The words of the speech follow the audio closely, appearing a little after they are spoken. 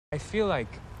I feel like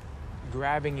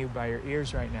grabbing you by your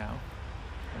ears right now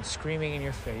and screaming in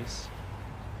your face,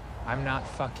 I'm not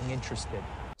fucking interested.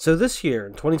 So this year,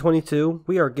 in 2022,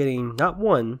 we are getting not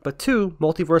one, but two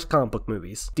multiverse comic book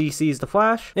movies. DC's The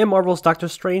Flash, and Marvel's Doctor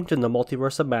Strange in the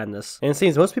Multiverse of Madness. And it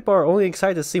seems most people are only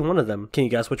excited to see one of them. Can you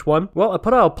guess which one? Well, I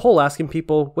put out a poll asking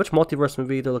people which multiverse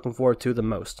movie they're looking forward to the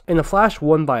most. And The Flash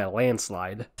won by a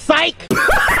landslide. Psych!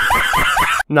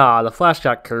 Nah, The Flash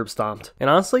got curb stomped. And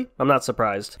honestly, I'm not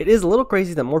surprised. It is a little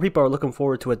crazy that more people are looking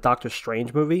forward to a Doctor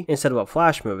Strange movie instead of a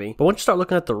Flash movie, but once you start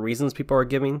looking at the reasons people are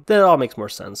giving, then it all makes more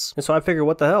sense. And so I figured,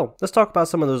 what the hell? Let's talk about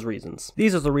some of those reasons.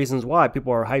 These are the reasons why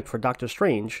people are hyped for Doctor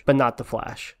Strange, but not The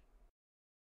Flash.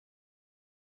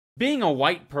 Being a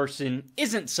white person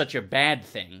isn't such a bad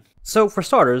thing. So, for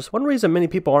starters, one reason many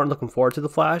people aren't looking forward to The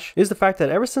Flash is the fact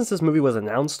that ever since this movie was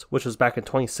announced, which was back in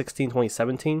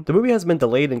 2016-2017, the movie has been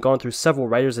delayed and gone through several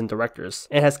writers and directors,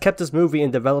 and has kept this movie in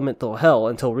developmental hell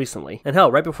until recently. And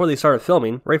hell, right before they started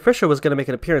filming, Ray Fisher was going to make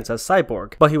an appearance as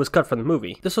Cyborg, but he was cut from the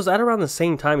movie. This was at around the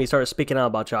same time he started speaking out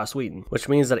about Joss Whedon, which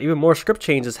means that even more script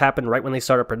changes happened right when they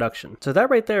started production. So that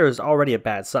right there is already a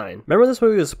bad sign. Remember, this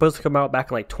movie was supposed to come out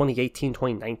back in like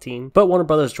 2018-2019, but Warner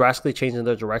Brothers drastically changing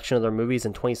their direction of their movies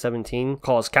in 2017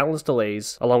 caused countless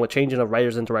delays, along with changing of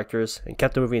writers and directors, and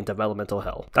kept the movie in developmental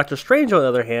hell. Doctor Strange, on the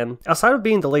other hand, outside of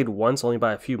being delayed once only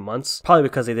by a few months, probably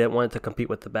because they didn't want it to compete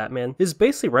with the Batman, is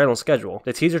basically right on schedule.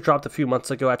 The teaser dropped a few months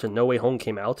ago after No Way Home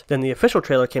came out, then the official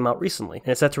trailer came out recently, and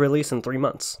it's set to release in 3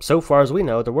 months. So far as we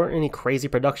know, there weren't any crazy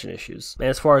production issues. And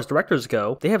as far as directors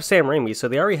go, they have Sam Raimi, so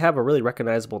they already have a really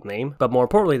recognizable name, but more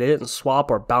importantly, they didn't swap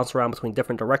or bounce around between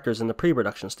different directors in the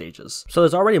pre-production stages. So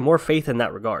there's already more faith in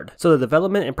that regard. So the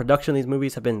development and production of these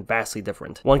movies have been vastly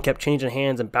different. One kept changing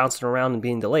hands and bouncing around and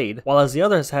being delayed, while as the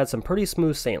other has had some pretty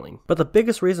smooth sailing. But the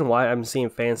biggest reason why I'm seeing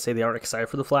fans say they aren't excited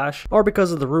for The Flash are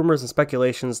because of the rumors and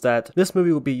speculations that this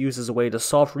movie will be used as a way to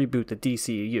soft reboot the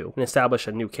DCEU and establish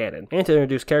a new canon, and to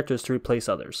introduce characters to replace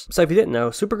others. So if you didn't know,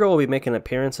 Supergirl will be making an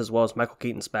appearance as well as Michael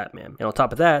Keaton's Batman. And on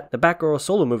top of that, the Batgirl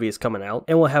solo movie is coming out,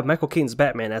 and will have Michael Keaton's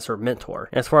Batman as her mentor.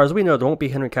 And as far as we know, there won't be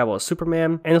Henry Cavill as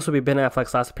Superman, and this will be Ben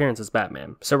Affleck's last appearance as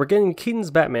Batman. So we're getting Keaton's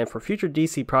Batman for future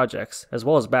DC projects, as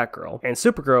well as Batgirl, and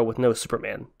Supergirl with no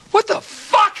Superman. What the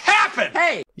fuck happened?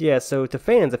 Hey! Yeah, so to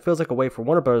fans, it feels like a way for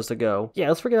Warner Bros. To go, yeah,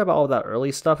 let's forget about all that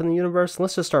early stuff in the universe, and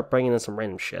let's just start bringing in some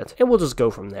random shit, and we'll just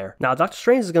go from there. Now, Doctor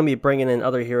Strange is going to be bringing in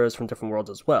other heroes from different worlds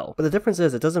as well, but the difference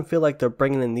is it doesn't feel like they're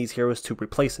bringing in these heroes to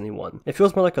replace anyone. It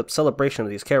feels more like a celebration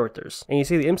of these characters. And you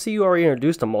see, the MCU already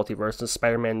introduced a multiverse in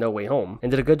Spider-Man No Way Home,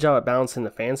 and did a good job at balancing the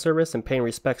fan service and paying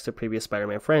respects to previous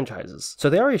Spider-Man franchises. So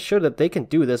they already showed that they can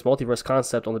do this multiverse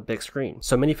concept on the big screen.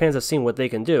 So many fans have seen what they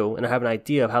can do, and have an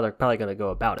idea of how they're probably going to go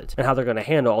about it, and how they're going to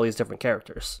handle all these different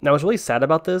characters. Now, what's really sad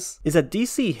about this is that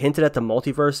DC hinted at the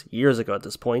multiverse years ago at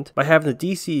this point by having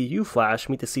the DCEU Flash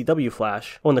meet the CW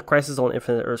Flash on the Crisis on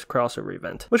Infinite Earths crossover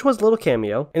event, which was a little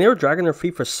cameo, and they were dragging their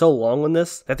feet for so long on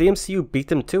this that the MCU beat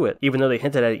them to it, even though they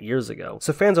hinted at it years ago.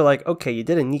 So fans are like, okay, you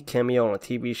did a neat cameo on a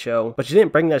TV show, but you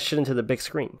didn't bring that shit into the big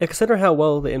screen. And considering how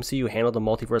well the MCU handled the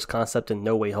multiverse concept in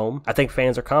No Way Home, I think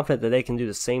fans are confident that they can do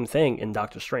the same thing in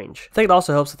Doctor Strange. I think it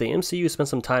also helps that the MCU spent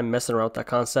some time messing around with that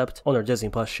concept on their Disney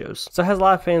Plus shows. So it has a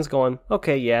lot of fans going,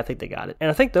 okay, yeah, I think they got it. And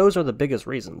I think those are the biggest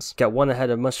reasons. Got one that had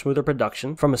a much smoother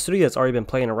production from a studio that's already been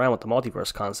playing around with the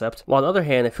multiverse concept, while on the other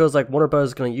hand, it feels like Warner Bros.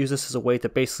 Is going to use this as a way to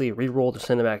basically re-roll the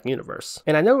cinematic universe.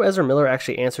 And I know Ezra Miller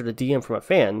actually answered a DM from a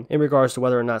fan in regards to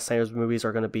whether or not Snyder's movies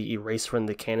are going to be erased from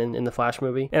the canon in the Flash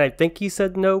movie, and I think he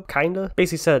said no, kinda.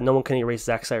 Basically said no one can erase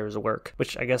Zack Snyder's work,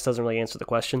 which I guess doesn't really answer the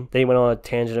question. Then he went on a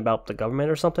tangent about the government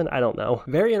or something, I don't know.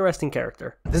 Very interesting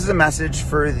character. This is a message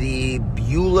for the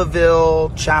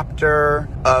Beulahville chapter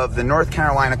of the North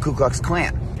Carolina Ku Klux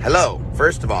Klan. Hello,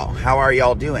 first of all, how are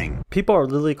y'all doing? People are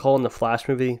literally calling the Flash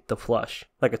movie the Flush,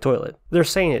 like a toilet. They're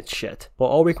saying it's shit. Well,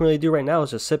 all we can really do right now is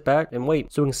just sit back and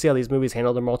wait so we can see how these movies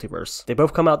handle their multiverse. They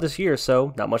both come out this year,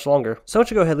 so not much longer. So why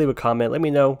don't you go ahead and leave a comment, let me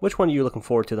know which one are you looking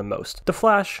forward to the most, The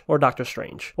Flash or Doctor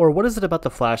Strange? Or what is it about The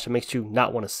Flash that makes you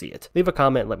not want to see it? Leave a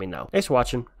comment and let me know. Thanks for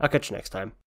watching, I'll catch you next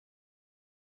time.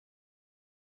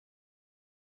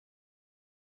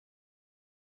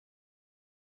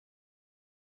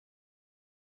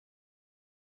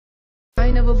 I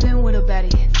ain't never been with a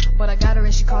baddie, but I got her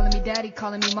and she calling me daddy,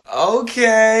 calling me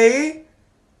Okay.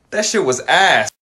 That shit was ass.